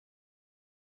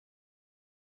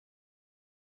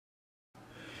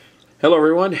Hello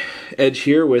everyone, Edge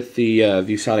here with the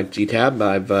Viewsonic Gtab.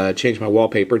 I've changed my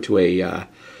wallpaper to a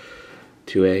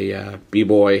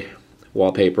B-boy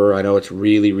wallpaper. I know it's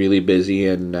really busy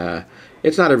and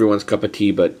it's not everyone's cup of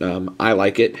tea, but I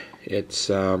like it. It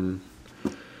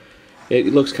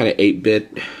looks kind of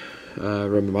 8-bit.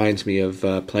 Reminds me of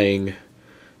playing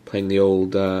the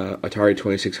old Atari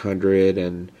 2600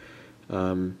 and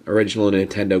original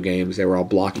Nintendo games. They were all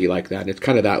blocky like that. It's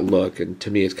kind of that look, and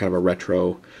to me it's kind of a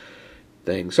retro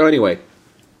thing. So anyway,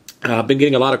 I've been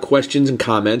getting a lot of questions and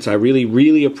comments. I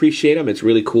really appreciate them. It's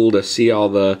really cool to see all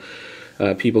the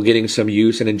people getting some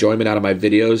use and enjoyment out of my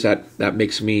videos. That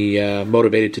makes me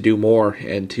motivated to do more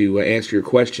and to answer your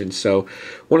questions. So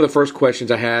one of the first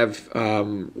questions I have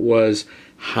was,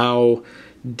 how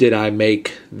did I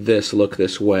make this look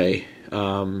this way?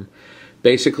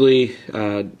 Basically,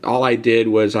 all I did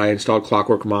was I installed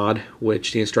Clockwork Mod,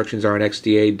 which the instructions are on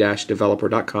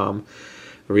xda-developer.com.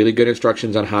 Really good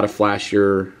instructions on how to flash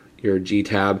your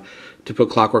Gtab to put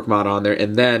Clockwork Mod on there.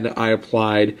 And then I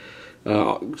applied,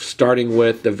 starting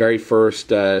with the very first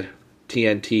TnT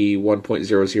 1.00,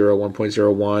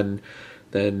 1.01,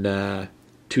 then 2.0,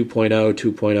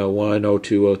 2.01,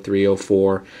 02, 03,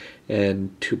 04,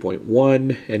 and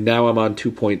 2.1, and now I'm on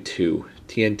 2.2,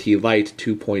 TnT Lite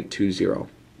 2.20.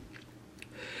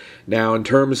 Now, in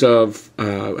terms of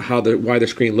why the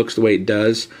screen looks the way it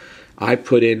does, I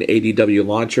put in ADW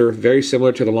launcher, very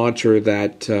similar to the launcher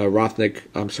that that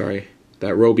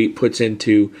Robeat puts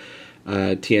into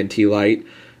TnT Lite.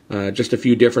 Just a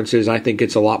few differences. I think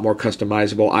it's a lot more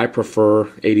customizable. I prefer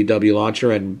ADW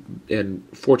launcher, and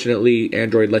fortunately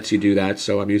Android lets you do that,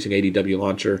 so I'm using ADW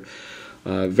launcher.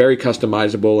 Very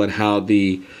customizable in how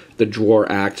the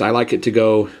drawer acts. I like it to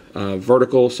go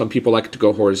vertical. Some people like it to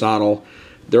go horizontal.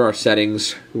 There are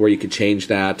settings where you can change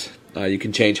that. You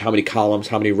can change how many columns,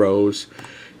 how many rows,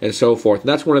 and so forth. And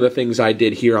that's one of the things I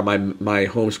did here on my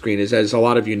home screen. Is, as a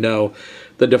lot of you know,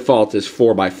 the default is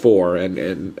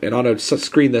 4x4, and on a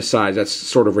screen this size, that's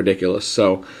sort of ridiculous.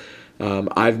 So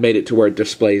I've made it to where it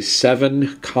displays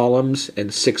 7 columns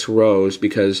and 6 rows,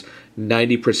 because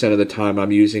 90% of the time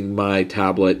I'm using my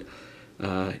tablet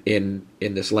in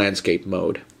this landscape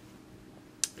mode.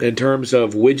 In terms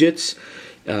of widgets,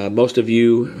 most of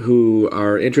you who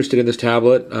are interested in this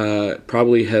tablet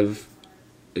probably have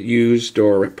used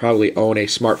or probably own a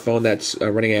smartphone that's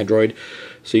running Android,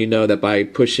 so you know that by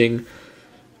pushing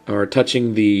or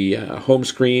touching the home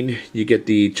screen, you get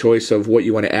the choice of what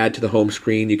you want to add to the home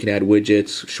screen. You can add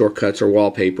widgets, shortcuts, or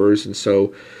wallpapers, and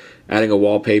so adding a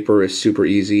wallpaper is super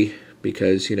easy,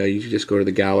 because you just go to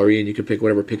the gallery and you can pick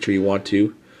whatever picture you want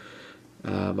to.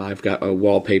 I've got a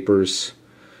wallpapers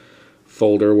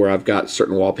folder where I've got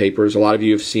certain wallpapers. A lot of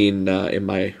you have seen in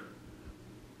my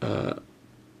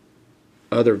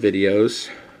other videos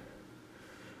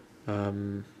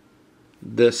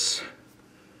this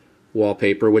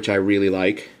wallpaper, which I really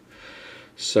like.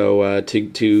 So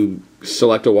to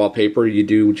select a wallpaper, you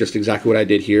do just exactly what I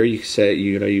did here. You say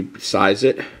you size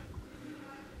it,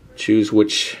 choose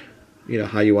which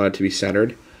how you want it to be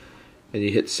centered, and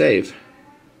you hit save.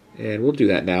 And we'll do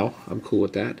that now. I'm cool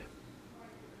with that.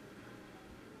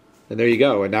 And there you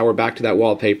go. And now we're back to that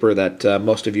wallpaper that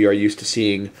most of you are used to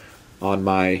seeing on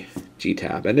my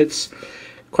Gtab. And it's,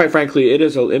 quite frankly,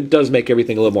 it does make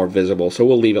everything a little more visible. So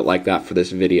we'll leave it like that for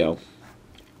this video,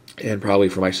 and probably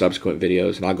for my subsequent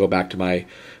videos. And I'll go back to my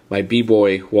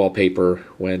B-boy wallpaper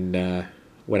when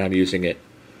I'm using it.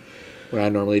 What I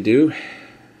normally do,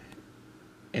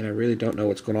 and I really don't know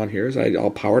what's going on here, is I'll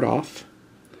power it off,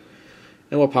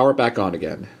 and we'll power it back on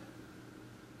again.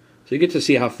 So you get to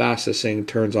see how fast this thing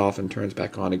turns off and turns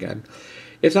back on again.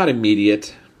 It's not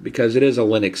immediate, because it is a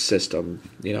Linux system.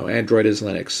 Android is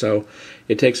Linux, so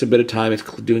it takes a bit of time. It's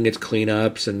doing its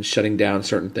cleanups and shutting down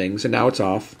certain things, and now it's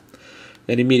off.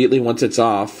 And immediately once it's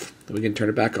off, we can turn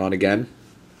it back on again.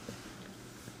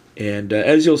 And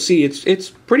as you'll see, it's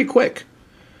pretty quick.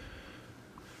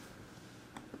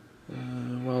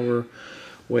 While we're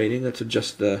waiting, let's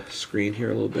adjust the screen here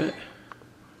a little bit.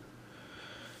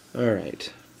 All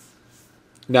right.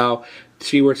 Now,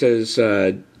 see where it says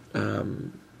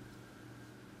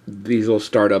these will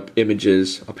start up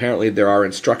images. Apparently there are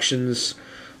instructions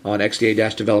on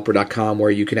xda-developer.com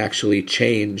where you can actually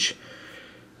change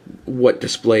what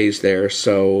displays there,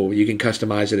 so you can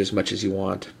customize it as much as you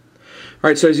want.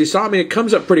 Alright, so as you saw, it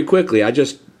comes up pretty quickly. I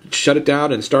just shut it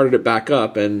down and started it back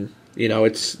up, and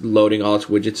it's loading all its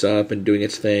widgets up and doing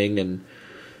its thing and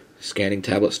scanning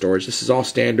tablet storage. This is all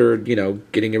standard,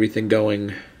 getting everything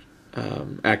going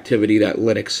activity that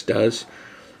Linux does.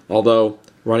 Although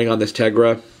running on this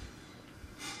Tegra,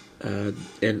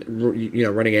 and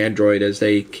running Android as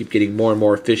they keep getting more and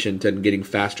more efficient and getting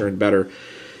faster and better.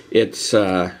 It's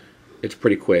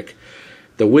pretty quick.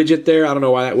 The widget there, I don't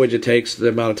know why that widget takes the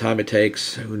amount of time it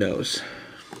takes. Who knows?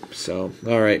 So,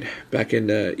 all right, back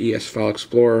into ES File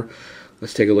Explorer.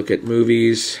 Let's take a look at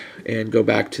movies and go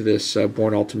back to this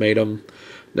Bourne Ultimatum.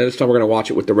 Now this time we're going to watch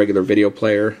it with the regular video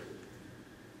player.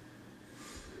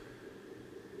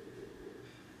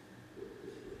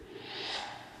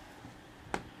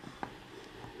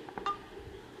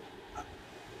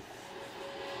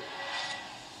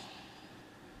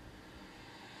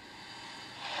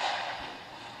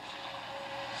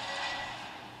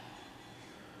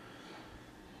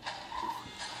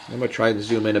 I'm going to try and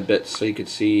zoom in a bit so you can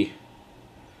see,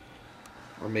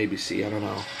 or maybe see, I don't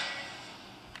know.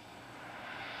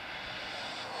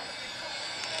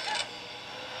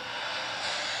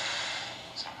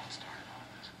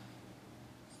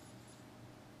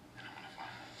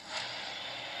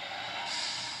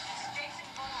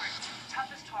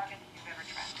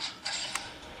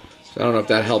 So I don't know if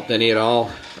that helped any at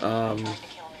all.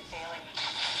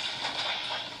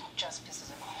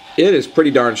 It is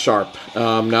pretty darn sharp.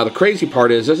 Now the crazy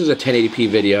part is this is a 1080p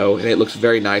video and it looks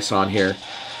very nice on here.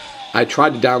 I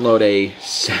tried to download a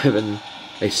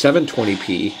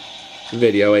 720p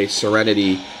video, a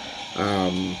Serenity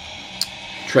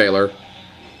trailer,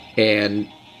 and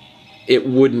it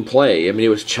wouldn't play. I mean, it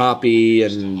was choppy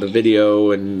and the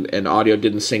video and audio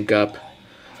didn't sync up.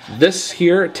 This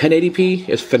here, 1080p,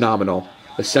 is phenomenal.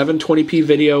 The 720p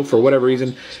video, for whatever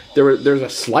reason, there's a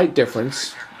slight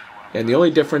difference. And the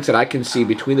only difference that I can see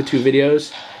between the two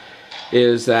videos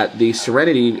is that the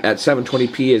Serenity at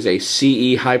 720p is a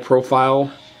CE high profile,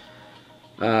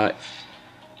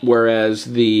 whereas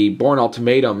the Bourne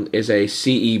Ultimatum is a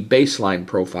CE baseline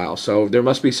profile. So there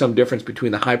must be some difference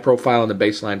between the high profile and the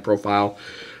baseline profile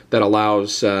that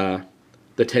allows the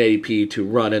 1080p to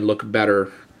run and look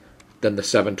better than the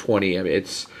 720. I mean,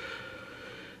 it's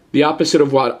the opposite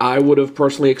of what I would have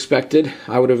personally expected.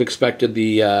 I would have expected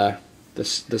the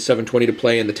 720 to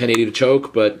play and the 1080 to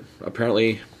choke, but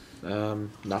apparently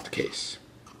not the case.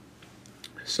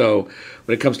 So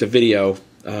when it comes to video,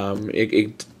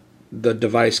 the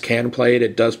device can play it,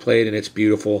 it does play it, and it's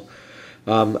beautiful.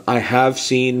 I have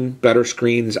seen better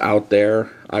screens out there,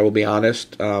 I will be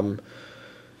honest.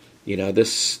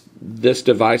 This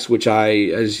device, which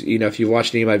if you've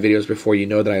watched any of my videos before, you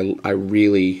know that I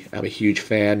really am a huge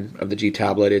fan of the G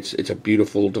tablet. It's a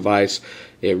beautiful device.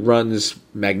 It runs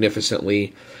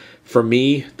magnificently. For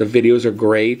me, the videos are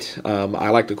great. I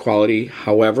like the quality.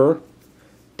 However,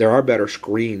 there are better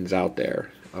screens out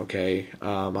there. Okay,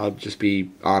 I'll just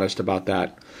be honest about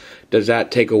that. Does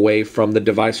that take away from the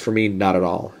device for me? Not at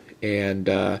all. And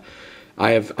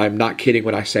I'm not kidding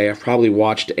when I say I've probably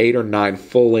watched 8 or 9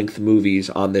 full-length movies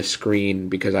on this screen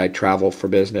because I travel for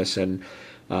business, and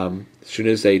as soon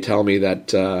as they tell me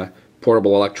that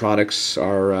portable electronics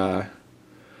are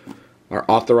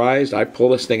authorized, I pull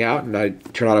this thing out and I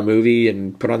turn on a movie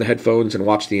and put on the headphones and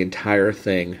watch the entire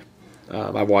thing.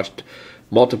 I've watched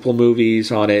multiple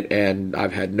movies on it, and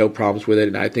I've had no problems with it,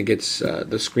 and I think it's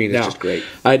the screen is just great.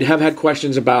 I have had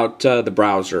questions about the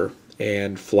browser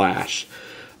and Flash.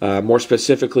 More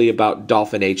specifically about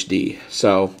Dolphin HD.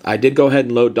 So I did go ahead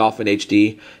and load Dolphin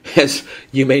HD. As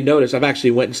you may notice, I've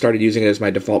actually went and started using it as my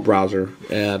default browser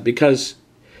because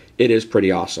it is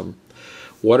pretty awesome.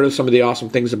 What are some of the awesome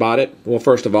things about it? Well,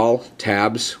 first of all,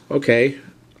 tabs. Okay,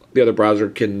 the other browser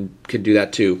can do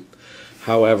that too.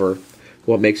 However,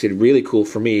 what makes it really cool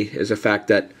for me is the fact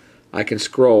that I can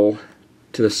scroll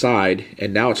to the side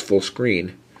and now it's full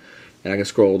screen. And I can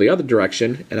scroll the other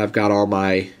direction and I've got all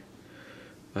my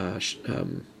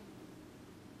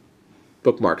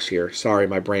bookmarks here. Sorry,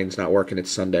 my brain's not working.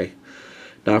 It's Sunday.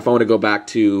 Now, if I want to go back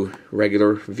to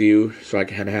regular view, so I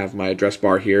can have my address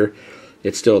bar here,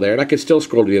 it's still there, and I can still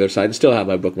scroll to the other side and still have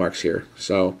my bookmarks here.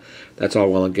 So that's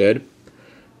all well and good.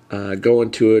 Go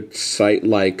into a site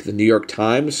like the New York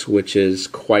Times, which is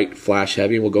quite flash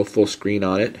heavy. We'll go full screen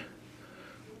on it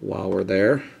while we're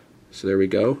there. So there we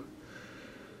go.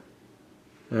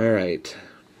 All right.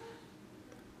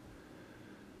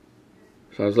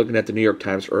 So I was looking at the New York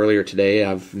Times earlier today.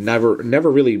 I've never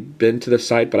really been to the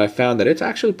site, but I found that it's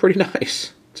actually pretty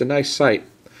nice. It's a nice site.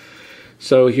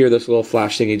 So here, this little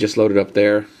flash thingy just loaded up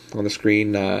there on the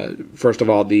screen. First of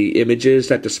all, the images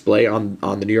that display on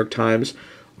the New York Times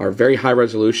are very high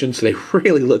resolution, so they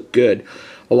really look good.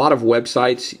 A lot of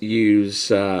websites use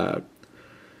their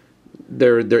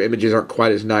images aren't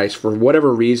quite as nice. For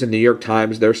whatever reason, New York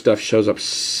Times, their stuff shows up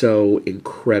so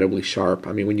incredibly sharp.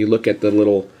 I mean, when you look at the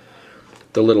little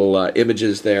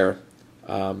images there,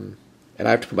 and and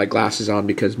I have to put my glasses on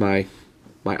because my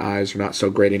eyes are not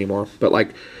so great anymore. But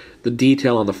like the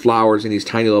detail on the flowers in these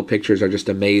tiny little pictures are just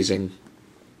amazing.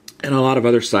 And a lot of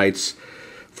other sites,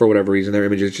 for whatever reason, their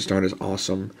images just aren't as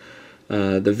awesome.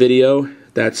 The video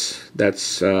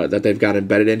that they've got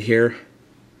embedded in here,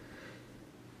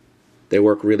 they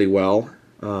work really well,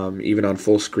 even on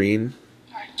full screen.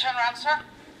 All right, turn around, sir.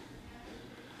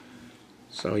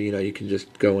 So, you know, you can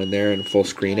just go in there and full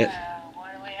screen it.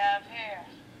 What do we have here?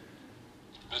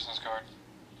 Business card.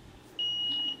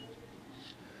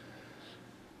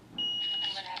 I'm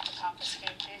gonna have to confiscate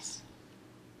these.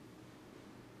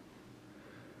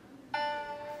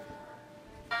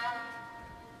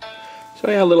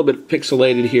 So yeah, a little bit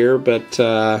pixelated here, but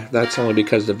that's only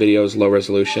because the video is low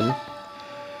resolution.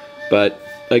 But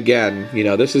again, you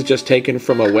know, this is just taken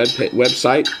from a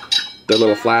website, their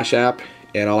little Flash app,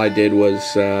 and all I did was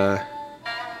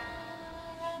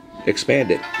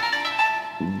expand it.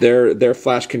 Their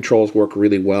Flash controls work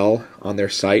really well on their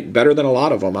site, better than a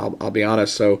lot of them, I'll be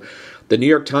honest. So the New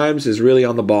York Times is really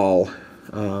on the ball.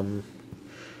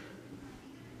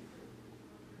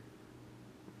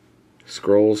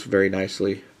 Scrolls very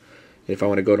nicely. If I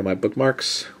want to go to my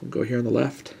bookmarks, we'll go here on the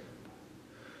left.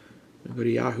 I'll go to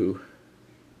Yahoo. And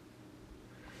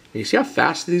you see how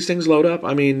fast these things load up?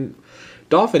 I mean,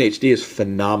 Dolphin HD is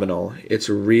phenomenal. It's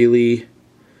really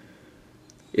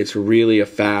a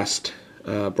fast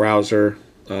browser.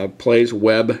 Plays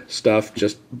web stuff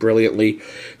just brilliantly.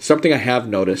 Something I have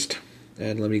noticed,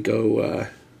 and let me go,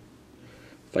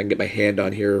 if I can get my hand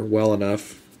on here well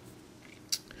enough.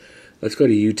 Let's go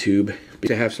to YouTube.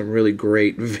 They have some really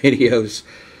great videos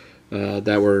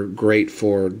that were great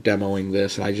for demoing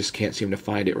this, and I just can't seem to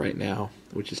find it right now,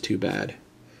 which is too bad.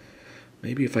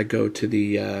 Maybe if I go to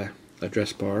the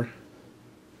address bar,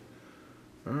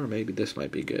 or maybe this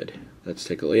might be good. Let's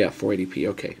take a look. Yeah, 480p.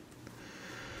 Okay.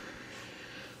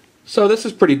 So this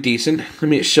is pretty decent. I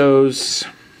mean, it shows,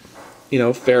 you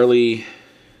know, fairly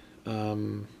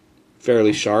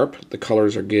sharp. The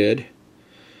colors are good.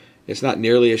 It's not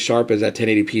nearly as sharp as that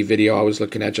 1080p video I was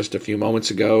looking at just a few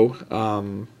moments ago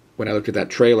when I looked at that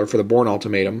trailer for the Bourne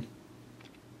Ultimatum.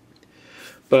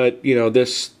 But, you know,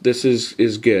 this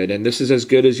is good, and this is as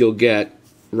good as you'll get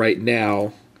right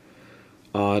now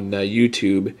on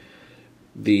YouTube.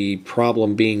 The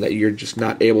problem being that you're just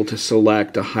not able to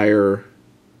select a higher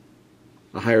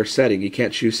setting. You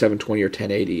can't choose 720 or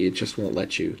 1080. It just won't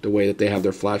let you, the way that they have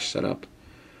their Flash set up.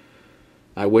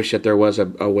 I wish that there was a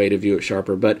way to view it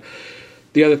sharper. But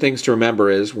the other things to remember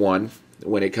is, one,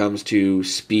 when it comes to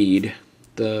speed,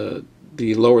 the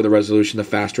lower the resolution, the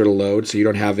faster it'll load, so you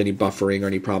don't have any buffering or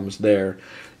any problems there.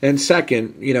 And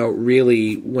second, you know,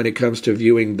 really, when it comes to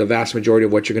viewing the vast majority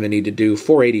of what you're going to need to do,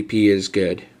 480p is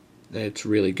good. It's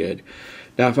really good.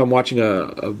 Now, if I'm watching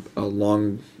a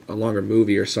longer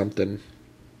movie or something,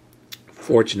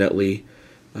 fortunately,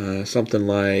 something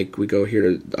like, we go here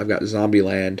to, I've got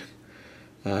Zombieland.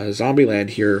 Zombieland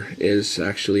here is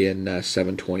actually in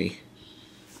 720,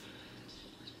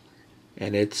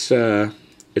 and it's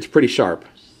pretty sharp.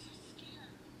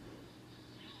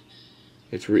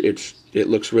 It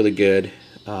looks really good.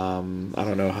 I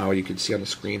don't know how you can see on the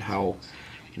screen how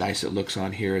nice it looks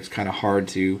on here. It's kind of hard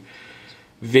to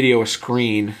video a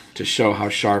screen to show how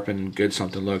sharp and good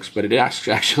something looks, but it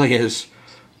actually is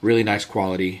really nice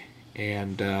quality.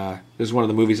 And this is one of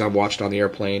the movies I watched on the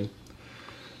airplane.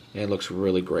 And it looks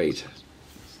really great.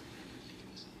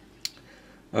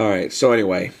 Alright, so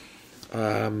anyway,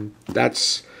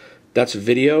 that's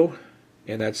video,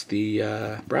 and that's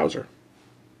the browser.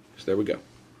 So there we go.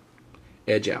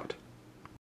 Edge out.